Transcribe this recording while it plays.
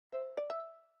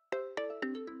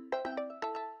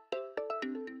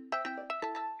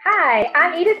Hi,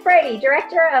 I'm Edith Brady,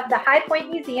 Director of the High Point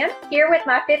Museum, here with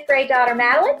my 5th grade daughter,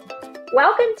 Madeline.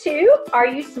 Welcome to Are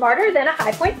You Smarter Than a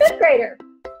High Point 5th Grader?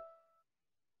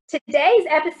 Today's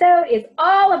episode is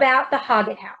all about the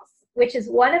Hoggett House, which is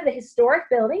one of the historic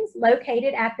buildings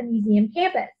located at the museum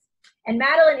campus. And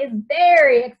Madeline is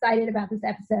very excited about this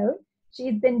episode.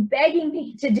 She's been begging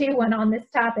me to do one on this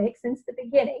topic since the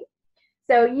beginning.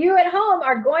 So you at home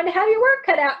are going to have your work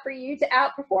cut out for you to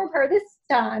outperform her this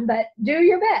time, but do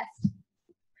your best.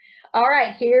 All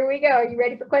right, here we go. Are you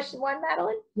ready for question 1,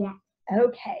 Madeline? Yeah.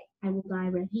 Okay. I will die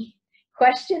ready.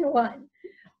 Question 1.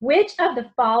 Which of the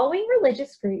following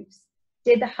religious groups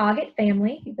did the Hoggett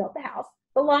family who built the house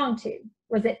belong to?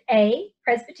 Was it A,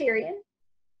 Presbyterian,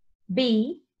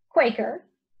 B, Quaker,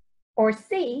 or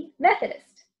C,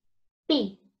 Methodist?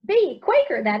 B. B,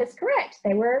 Quaker, that is correct.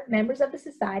 They were members of the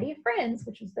Society of Friends,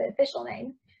 which was the official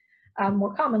name,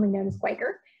 more commonly known as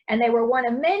Quaker. And they were one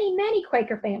of many, many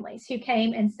Quaker families who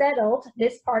came and settled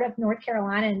this part of North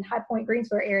Carolina and High Point,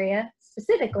 Greensboro area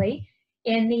specifically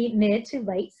in the mid to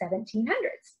late 1700s.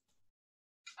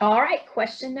 All right,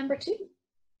 question number 2.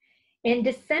 In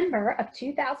December of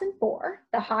 2004,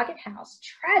 the Hoggett House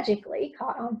tragically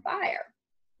caught on fire.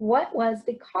 What was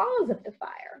the cause of the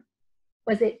fire?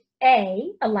 Was it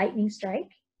A, a lightning strike,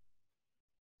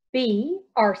 B,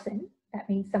 arson, that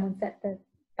means someone set the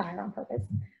fire on purpose,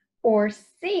 or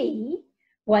C,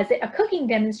 was it a cooking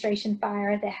demonstration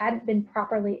fire that hadn't been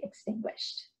properly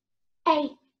extinguished? A.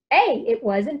 A, it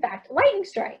was in fact a lightning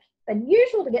strike. It's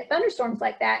unusual to get thunderstorms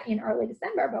like that in early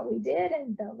December, but we did,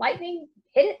 and the lightning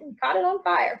hit it and caught it on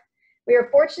fire. We were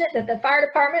fortunate that the fire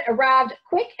department arrived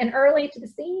quick and early to the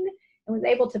scene and was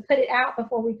able to put it out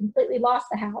before we completely lost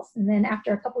the house. And then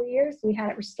after a couple of years, we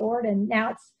had it restored, and now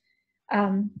it's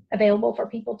available for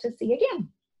people to see again.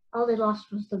 All they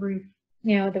lost was the roof.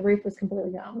 You know, the roof was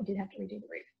completely gone. We did have to redo the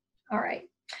roof. All right.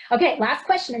 Okay, last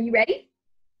question. Are you ready?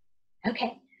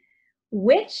 Okay.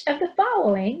 Which of the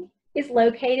following is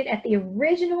located at the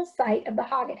original site of the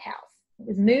Hoggett House? It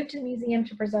was moved to the museum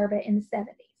to preserve it in the 70s.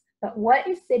 But what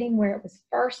is sitting where it was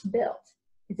first built?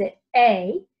 Is it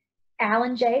A,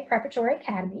 Allen J. Preparatory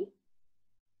Academy,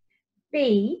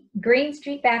 B, Green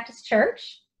Street Baptist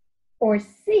Church, or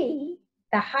C,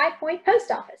 the High Point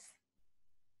Post Office?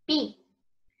 B.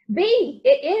 B,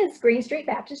 it is Green Street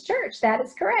Baptist Church. That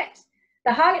is correct.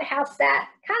 The Hoggett House sat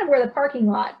kind of where the parking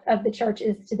lot of the church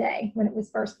is today when it was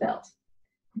first built.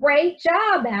 Great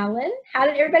job, Alan. How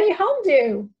did everybody at home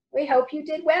do? We hope you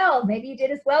did well. Maybe you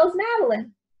did as well as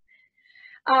Madeline.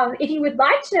 If you would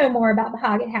like to know more about the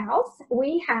Hoggett House,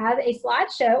 we have a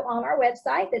slideshow on our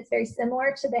website that's very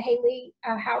similar to the Haley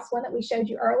House one that we showed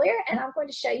you earlier, and I'm going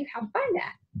to show you how to find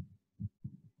that.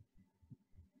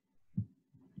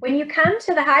 When you come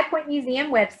to the High Point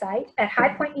Museum website at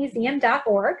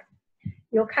highpointmuseum.org,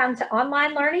 you'll come to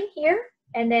online learning here,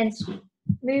 and then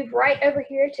move right over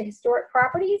here to historic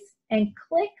properties and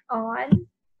click on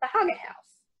the Hoggett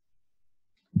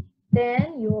House.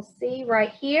 Then you will see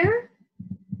right here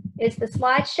is the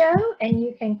slideshow, and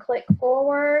you can click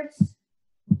forwards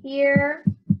here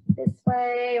this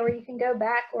way, or you can go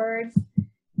backwards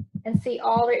and see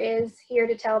all there is here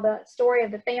to tell the story of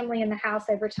the family and the house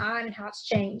over time and how it's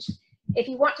changed. If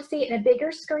you want to see it in a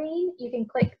bigger screen, you can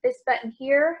click this button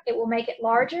here. It will make it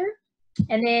larger,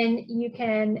 and then you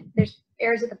can, there's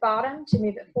arrows at the bottom to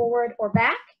move it forward or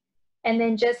back, and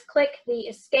then just click the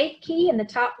escape key in the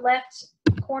top left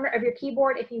corner of your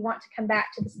keyboard if you want to come back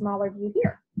to the smaller view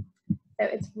here. So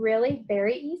it's really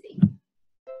very easy.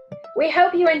 We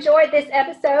hope you enjoyed this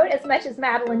episode as much as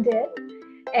Madeline did,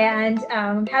 and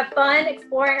have fun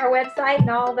exploring our website and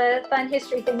all the fun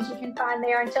history things you can find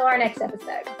there until our next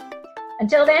episode.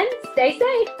 Until then, stay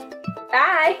safe.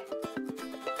 Bye.